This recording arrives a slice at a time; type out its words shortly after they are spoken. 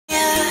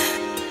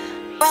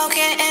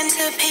broken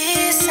into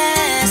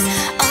pieces,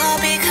 all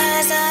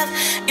because of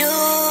you.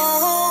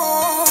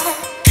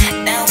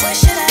 Now what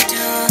should I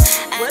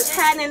do? What's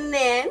happening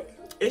then?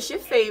 It's your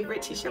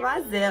favorite Tisha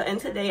Rozelle, and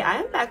today I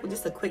am back with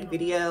just a quick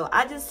video.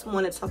 I just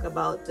want to talk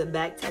about the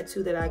back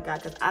tattoo that I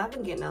got because I've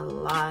been getting a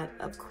lot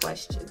of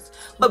questions.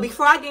 But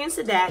before I get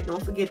into that,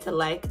 don't forget to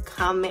like,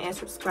 comment, and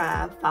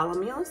subscribe. Follow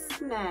me on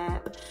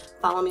Snap,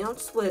 follow me on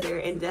Twitter,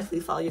 and definitely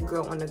follow your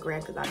girl on the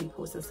gram because I'll be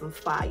posting some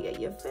fire,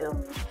 you feel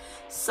me?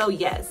 So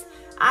yes,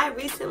 I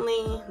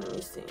recently, let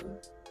me see,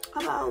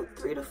 about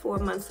 3 to 4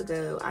 months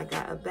ago, I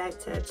got a back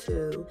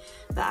tattoo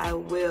that I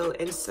will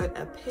insert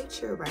a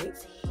picture right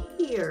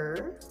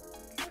here.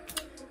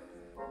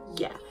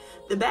 Yeah,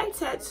 the back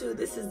tattoo,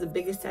 this is the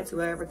biggest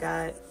tattoo I ever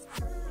got.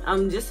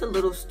 Just a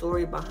little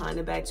story behind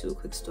the back tattoo, a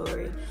quick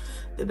story.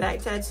 The back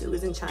tattoo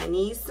is in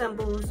Chinese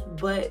symbols,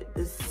 but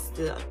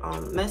the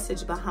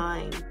message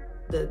behind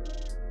the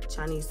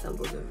Chinese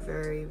symbols are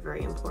very,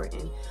 very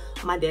important.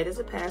 My dad is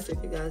a pastor,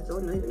 if you guys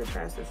don't know, he's been a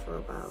pastor for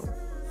about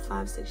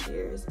 5-6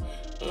 years,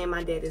 and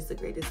my dad is the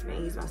greatest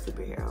man. He's my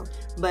superhero.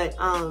 But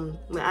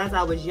as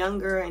I was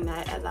younger and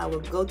as I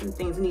would go through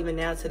things, and even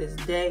now to this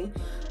day,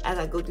 as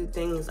I go through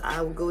things,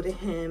 I will go to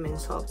him and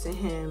talk to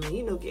him and,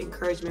 you know, get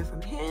encouragement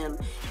from him,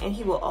 and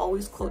he will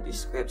always quote the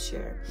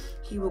scripture.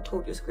 He will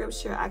quote the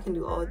scripture, I can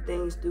do all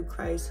things through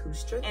Christ who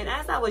strengthens. And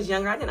as I was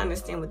younger, I didn't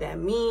understand what that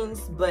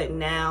means, but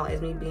now,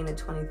 as me being a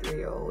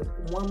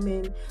 23-year-old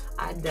woman,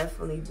 I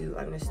definitely do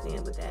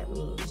understand what that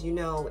means. You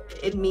know,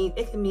 it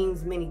can mean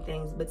many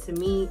things, but to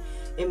me,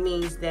 it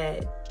means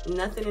that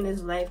nothing in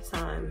this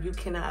lifetime you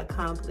cannot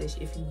accomplish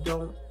if you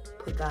don't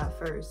put God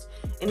first.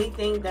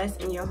 Anything that's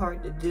in your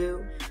heart to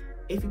do,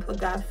 if you put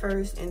God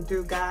first and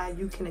through God,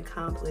 you can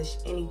accomplish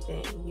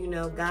anything. You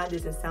know, God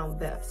doesn't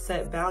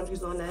set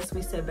boundaries on us.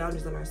 We set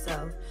boundaries on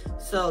ourselves.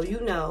 So, you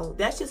know,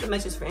 that's just a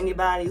message for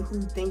anybody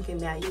who's thinking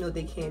that, you know,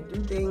 they can't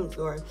do things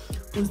or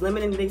who's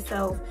limiting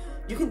themselves.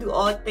 You can do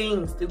all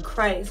things through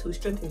Christ who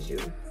strengthens you.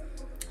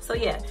 So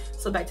yeah,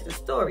 so back to the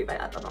story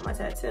about my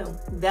tattoo.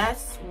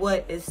 That's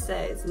what it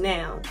says.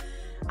 Now,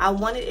 I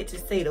wanted it to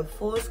say the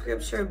full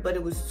scripture, but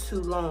it was too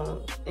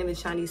long in the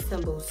Chinese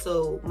symbols.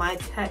 So my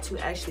tattoo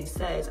actually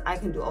says, I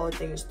can do all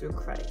things through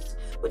Christ,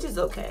 which is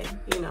okay.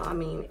 You know, I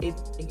mean, it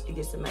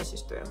gets the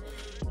message through.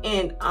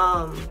 And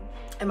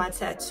in my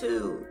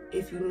tattoo,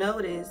 if you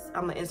notice,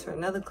 I'm gonna insert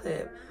another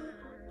clip.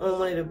 On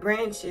one of the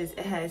branches, it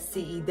has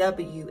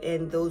CEW,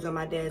 and those are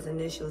my dad's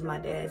initials. My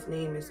dad's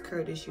name is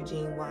Curtis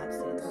Eugene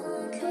Watson.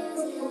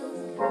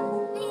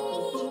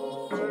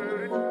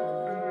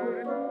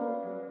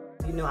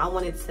 You know, I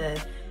wanted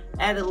to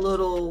add a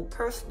little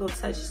personal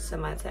touch to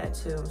my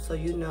tattoo. So,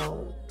 you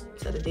know,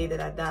 to the day that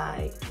I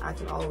die, I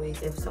can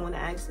always, if someone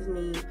asks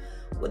me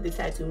what the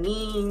tattoo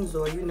means,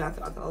 or, you know, I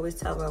can always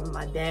tell them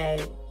my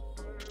dad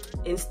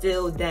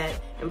instilled that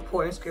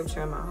important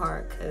scripture in my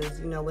heart, because,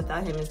 you know,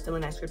 without him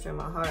instilling that scripture in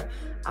my heart,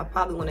 I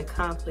probably wouldn't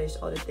accomplish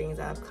all the things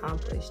I've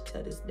accomplished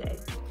to this day.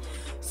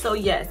 So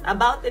yes,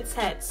 about the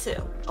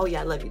tattoo. Oh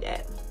yeah, I love you,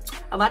 Dad.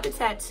 About the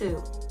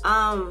tattoo.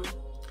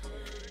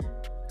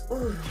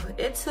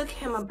 It took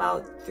him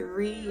about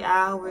 3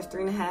 hours,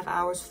 3.5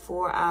 hours,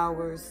 4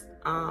 hours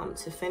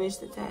to finish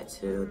the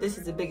tattoo. This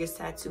is the biggest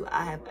tattoo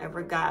I have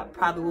ever got.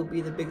 Probably will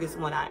be the biggest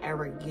one I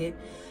ever get.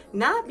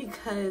 Not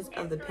because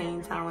of the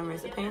pain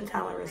tolerance. The pain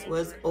tolerance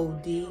was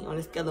OD. On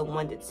a scale of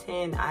 1 to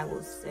 10, I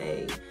will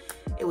say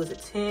it was a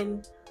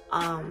 10.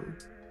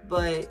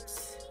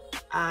 But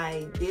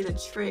I did a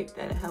trick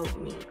that helped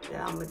me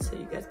that I'm gonna tell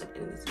you guys at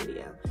the end of this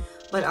video.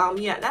 But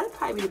yeah, that'd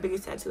probably be the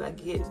biggest tattoo I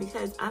get,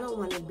 because I don't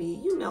want to be,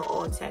 you know,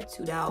 all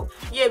tattooed out.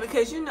 Yeah,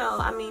 because, you know,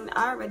 I mean,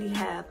 I already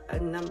have a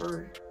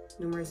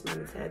numerous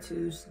amount of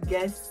tattoos.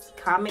 Guess,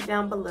 comment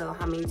down below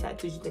how many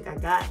tattoos you think I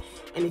got,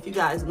 and if you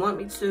guys want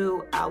me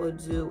to, I will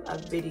do a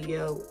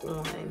video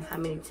on how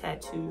many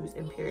tattoos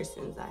and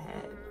piercings I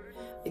have,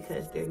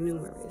 because they're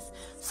numerous.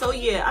 So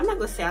yeah, I'm not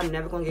gonna say I'm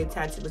never gonna get a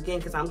tattoo again,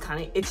 because I'm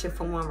kind of itching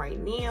for one right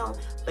now.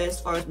 But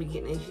as far as me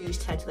getting a huge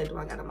tattoo like the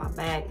one I got on my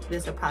back,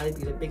 this will probably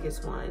be the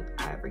biggest one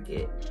I ever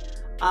get.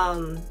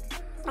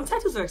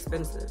 Tattoos are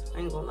expensive,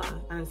 I ain't gonna lie.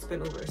 I done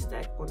spent over a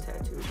stack on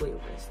tattoos, way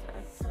over a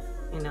stack.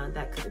 You know,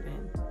 that could have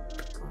been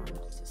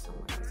to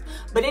somewhere else.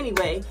 But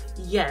anyway,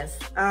 yes,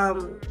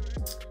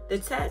 the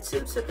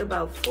tattoo took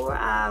about 4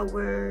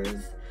 hours.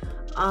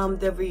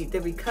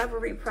 The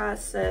recovery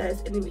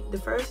process, and the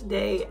first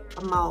day,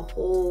 my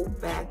whole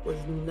back was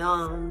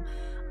numb.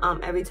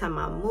 Every time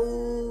I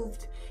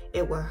moved,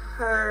 it would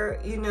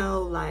hurt, you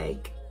know,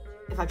 like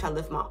if I try to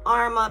lift my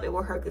arm up, it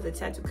will hurt because the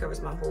tattoo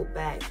covers my whole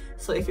back.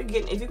 So if you're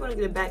gonna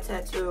get a back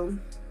tattoo,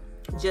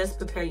 just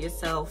prepare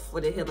yourself for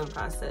the healing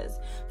process.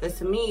 Because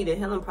to me, the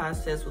healing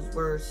process was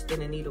worse than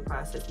the needle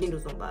process.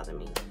 Needles don't bother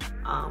me.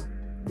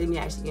 Than me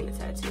actually getting a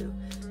tattoo.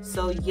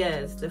 So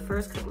yes, the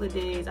first couple of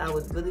days I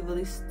was really,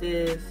 really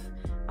stiff.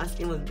 My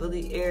skin was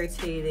really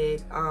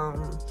irritated.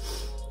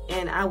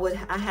 And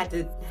I had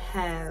to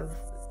have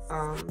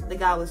the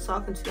guy I was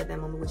talking to at that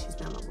moment, which he's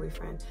now my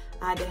boyfriend,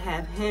 I had to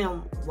have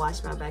him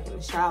wash my back in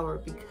the shower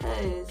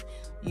because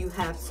you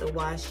have to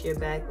wash your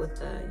back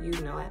with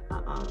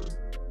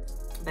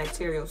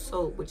bacterial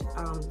soap, which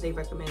they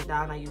recommend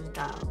Dial, and I use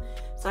Dial.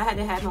 So I had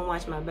to have him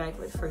wash my back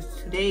for the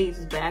first 2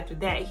 days, but after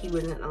that he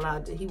wasn't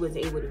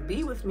able to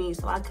be with me,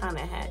 so I kind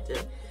of had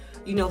to,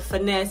 you know,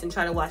 finesse and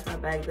try to wash my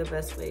back the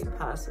best way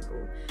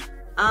possible.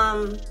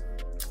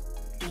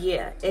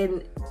 Yeah,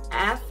 and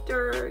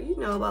after, you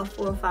know, about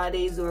 4 or 5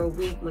 days or a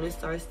week, when it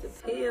starts to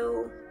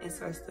peel and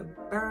starts to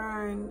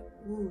burn,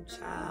 ooh,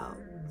 child,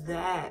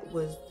 that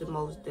was the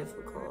most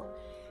difficult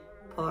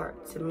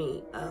part to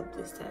me of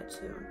this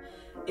tattoo.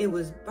 It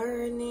was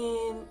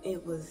burning,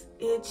 it was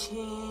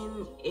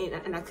itching,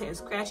 and I couldn't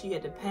scratch it. You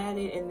had to pat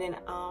it. And then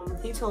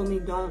he told me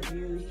to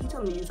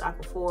use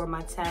Aquaphor,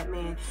 my tat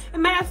man.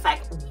 And matter of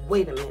fact,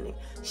 wait a minute,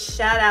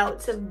 shout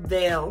out to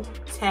Vail,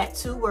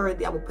 Tattoo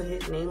Worthy. I will put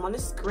his name on the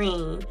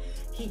screen.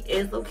 He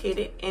is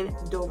located in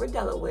Dover,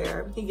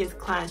 Delaware. He gets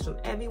clients from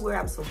everywhere.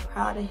 I'm so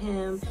proud of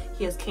him.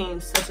 He has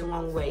came such a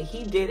long way.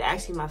 He did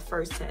actually my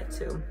first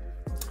tattoo.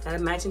 Got a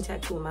matching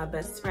tattoo with my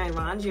best friend,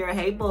 Ronjira.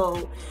 Hey,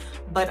 boo.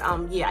 But,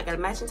 yeah, I got a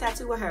matching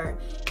tattoo with her,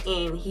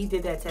 and he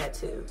did that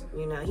tattoo.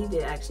 You know, he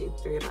did actually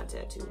 3 of my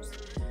tattoos,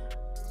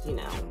 you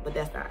know, but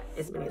that's not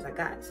as many as I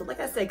got. So, like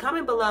I said,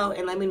 comment below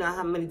and let me know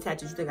how many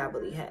tattoos you think I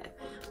really have.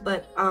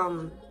 But,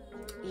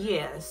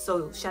 yeah,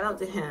 so shout out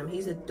to him.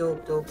 He's a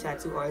dope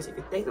tattoo artist. If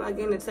you're thinking about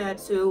getting a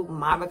tattoo,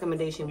 my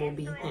recommendation will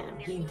be him.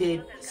 He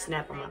did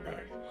snap on my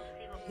back,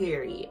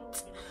 period.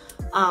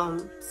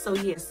 So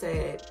yeah,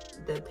 said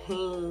the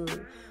pain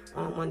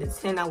on 1 to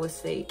 10, I would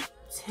say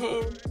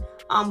 10.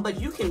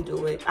 But you can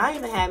do it. I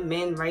even had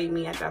men write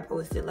me after I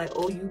posted like,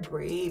 oh, you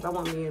brave, I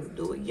want me to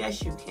do it.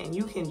 Yes, you can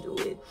do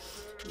it.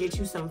 Get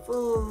you some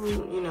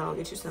food, you know,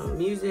 get you some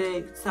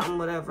music, something,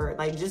 whatever.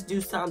 Like, just do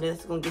something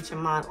that's gonna get your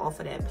mind off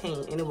of that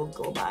pain, and it will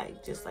go by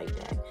just like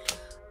that.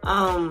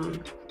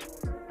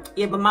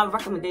 Yeah, but my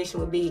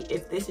recommendation would be,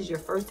 if this is your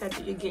first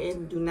tattoo you're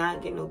getting, do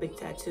not get no big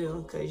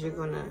tattoo because you're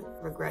gonna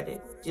regret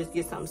it. Just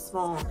get something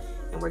small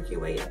and work your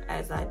way up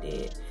as I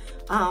did.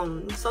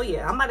 So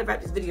yeah, I might have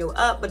wrapped this video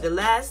up, but the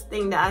last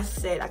thing that I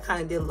said, I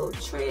kind of did a little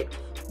trick,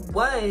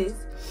 was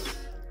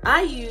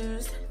I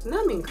used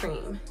numbing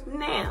cream.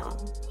 Now,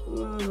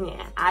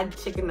 yeah, I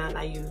chicken out and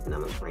I used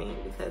numbing cream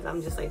because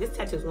I'm just like, this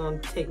tattoo is gonna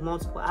take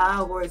multiple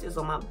hours. It's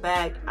on my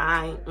back.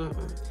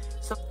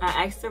 So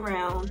I asked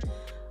around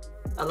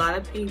a lot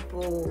of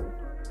people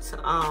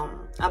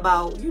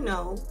about, you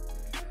know,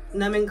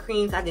 numbing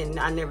creams. I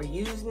never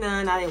used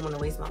none. I didn't want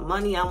to waste my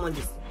money. I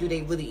wanted to, do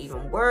they really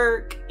even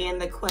work?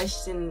 And the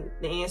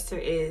answer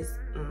is,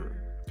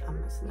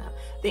 I'm messing up.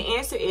 The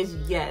answer is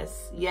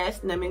yes.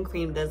 Yes, numbing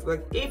cream does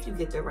work if you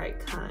get the right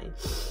kind.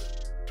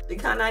 The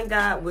kind I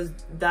got was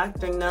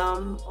Dr.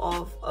 Numb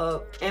off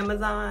of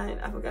Amazon.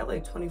 I forgot,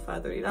 like $25,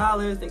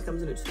 $30. It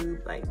comes in a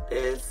tube like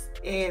this.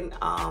 And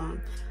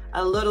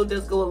a little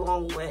does go a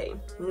long way.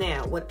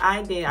 Now, what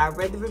I did, I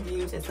read the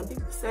reviews, and some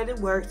people said it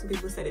worked, some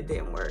people said it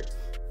didn't work.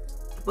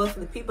 But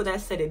for the people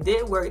that said it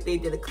did work, they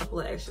did a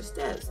couple of extra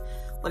steps.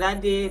 What I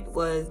did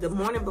was, the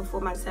morning before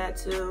my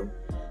tattoo,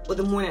 or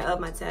the morning of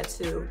my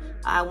tattoo,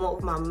 I went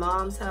with my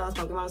mom's house,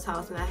 my grandma's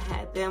house, and I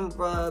had them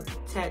rub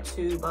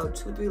tattoo about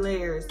 2-3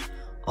 layers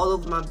all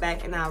over my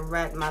back, and I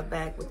wrapped my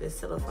back with this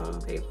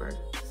silicone paper.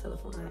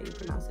 Silicone, how you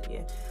pronounce it?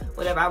 Yeah,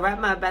 whatever. I wrapped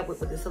my back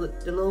with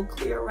the little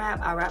clear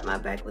wrap. I wrapped my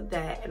back with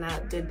that, and I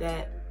did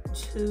that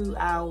 2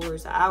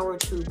 hours, an hour or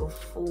 2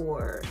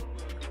 before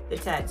the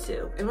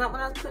tattoo. And when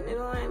I was putting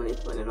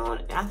it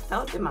on, I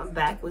felt that my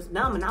back was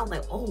numb, and I was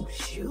like, oh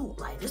shoot,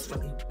 like this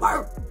really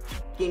worked.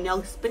 You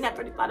know, spend that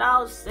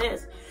 $35,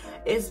 sis.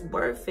 It's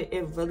worth it.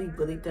 It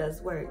really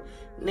does work.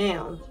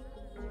 Now,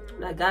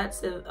 when I got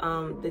to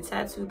the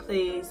tattoo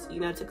place, you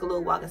know, it took a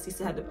little while because he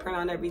still had to print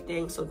on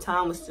everything, so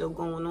time was still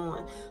going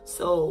on.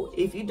 So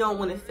if you don't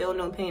want to feel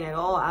no pain at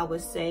all, I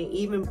would say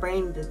even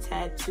bring the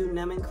tattoo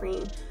numbing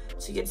cream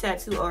to your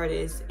tattoo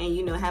artist and,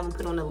 you know, have them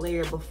put on a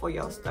layer before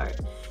y'all start.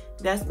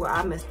 That's where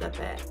I messed up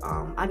at.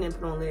 I didn't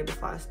put on a layer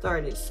before I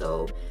started.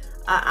 So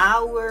an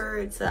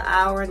hour to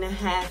hour and a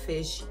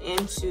half-ish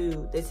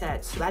into the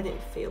tattoo, I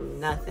didn't feel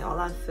nothing. All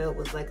I felt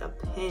was like a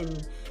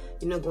pin,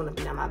 you know, going up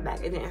and down my back.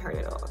 It didn't hurt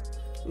at all.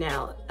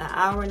 Now, an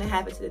hour and a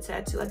half into the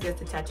tattoo, I guess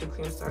the tattoo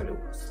cream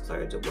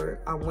started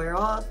to wear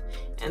off,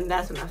 and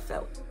that's when I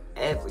felt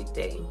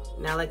everything.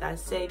 Now, like I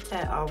say,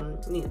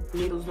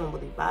 needles don't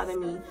really bother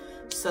me,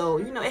 so,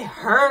 you know, it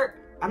hurt.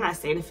 I'm not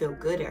saying it feel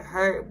good, it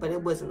hurt, but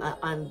it wasn't an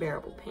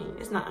unbearable pain.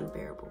 It's not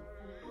unbearable.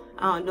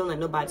 Don't let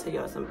nobody tell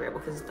you it's unbearable,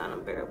 because it's not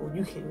unbearable.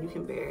 You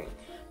can bear it.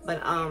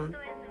 But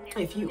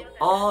if you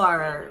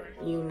are,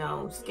 you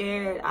know,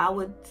 scared, I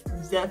would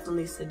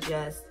definitely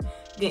suggest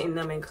getting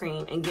numbing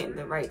cream and getting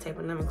the right type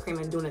of numbing cream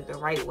and doing it the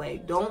right way.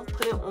 Don't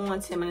put it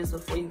on 10 minutes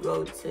before you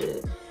go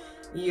to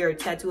your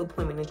tattoo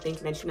appointment and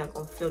thinking that you're not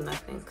gonna feel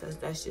nothing, because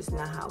that's just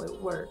not how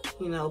it works.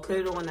 You know, put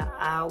it on an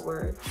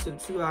hour to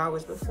 2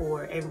 hours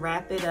before and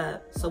wrap it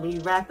up. So when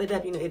you wrap it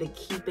up, you know, it'll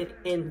keep it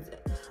in,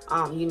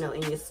 you know,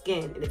 in your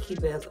skin. It'll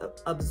keep it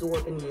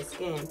absorbed in your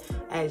skin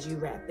as you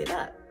wrap it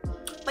up.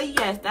 But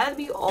yes, that'll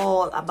be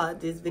all about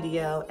this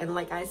video. And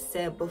like I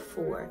said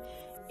before,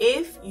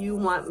 if you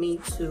want me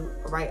to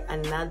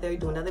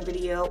do another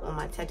video on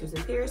my tattoos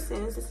and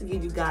piercings, just to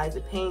give you guys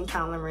the pain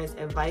tolerance,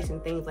 advice,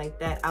 and things like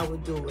that, I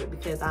would do it,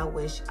 because I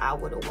wish I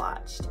would have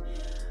watched,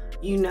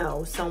 you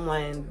know,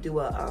 someone do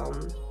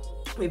a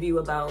review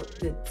about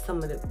some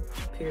of the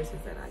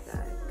piercings that I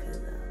got,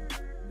 because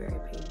very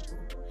painful.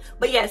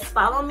 But yes,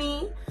 follow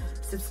me,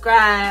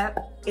 subscribe,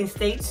 and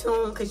stay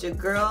tuned, because your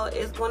girl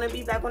is going to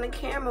be back on the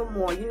camera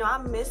more. You know, I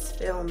miss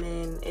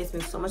filming. It's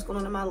been so much going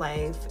on in my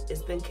life.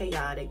 It's been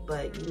chaotic,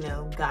 but you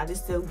know, God is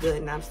still good,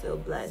 and I'm still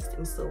blessed,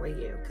 and so are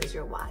you, because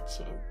you're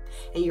watching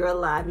and you're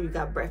alive and you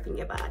got breath in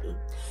your body.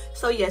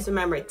 So yes,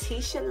 remember,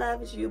 Tisha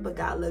loves you, but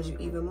God loves you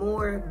even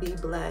more. Be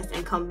blessed,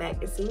 and come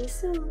back and see me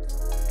soon.